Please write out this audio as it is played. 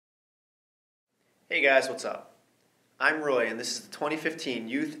Hey guys, what's up? I'm Roy and this is the 2015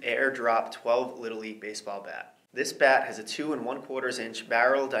 Youth Air Drop 12 Little League Baseball Bat. This bat has a 2 1/4 inch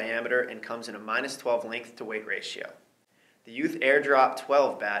barrel diameter and comes in a -12 length to weight ratio. The Youth Air Drop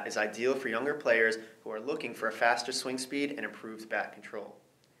 12 bat is ideal for younger players who are looking for a faster swing speed and improved bat control.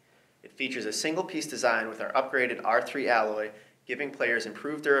 It features a single piece design with our upgraded R3 alloy, giving players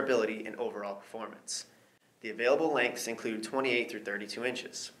improved durability and overall performance. The available lengths include 28 through 32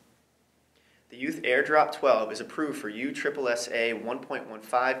 inches. The Youth Air Drop 12 is approved for USSSA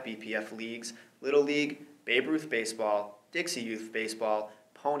 1.15 BPF leagues, Little League, Babe Ruth Baseball, Dixie Youth Baseball,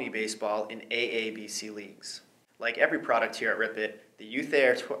 Pony Baseball, and AABC leagues. Like every product here at Rip It, the Youth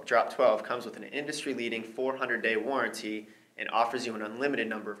Air Drop 12 comes with an industry-leading 400-day warranty and offers you an unlimited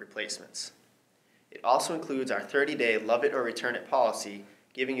number of replacements. It also includes our 30-day Love It or Return It policy,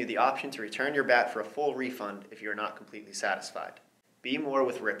 giving you the option to return your bat for a full refund if you are not completely satisfied. Be more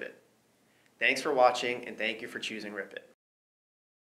with Rip It. Thanks for watching, and thank you for choosing Rip It.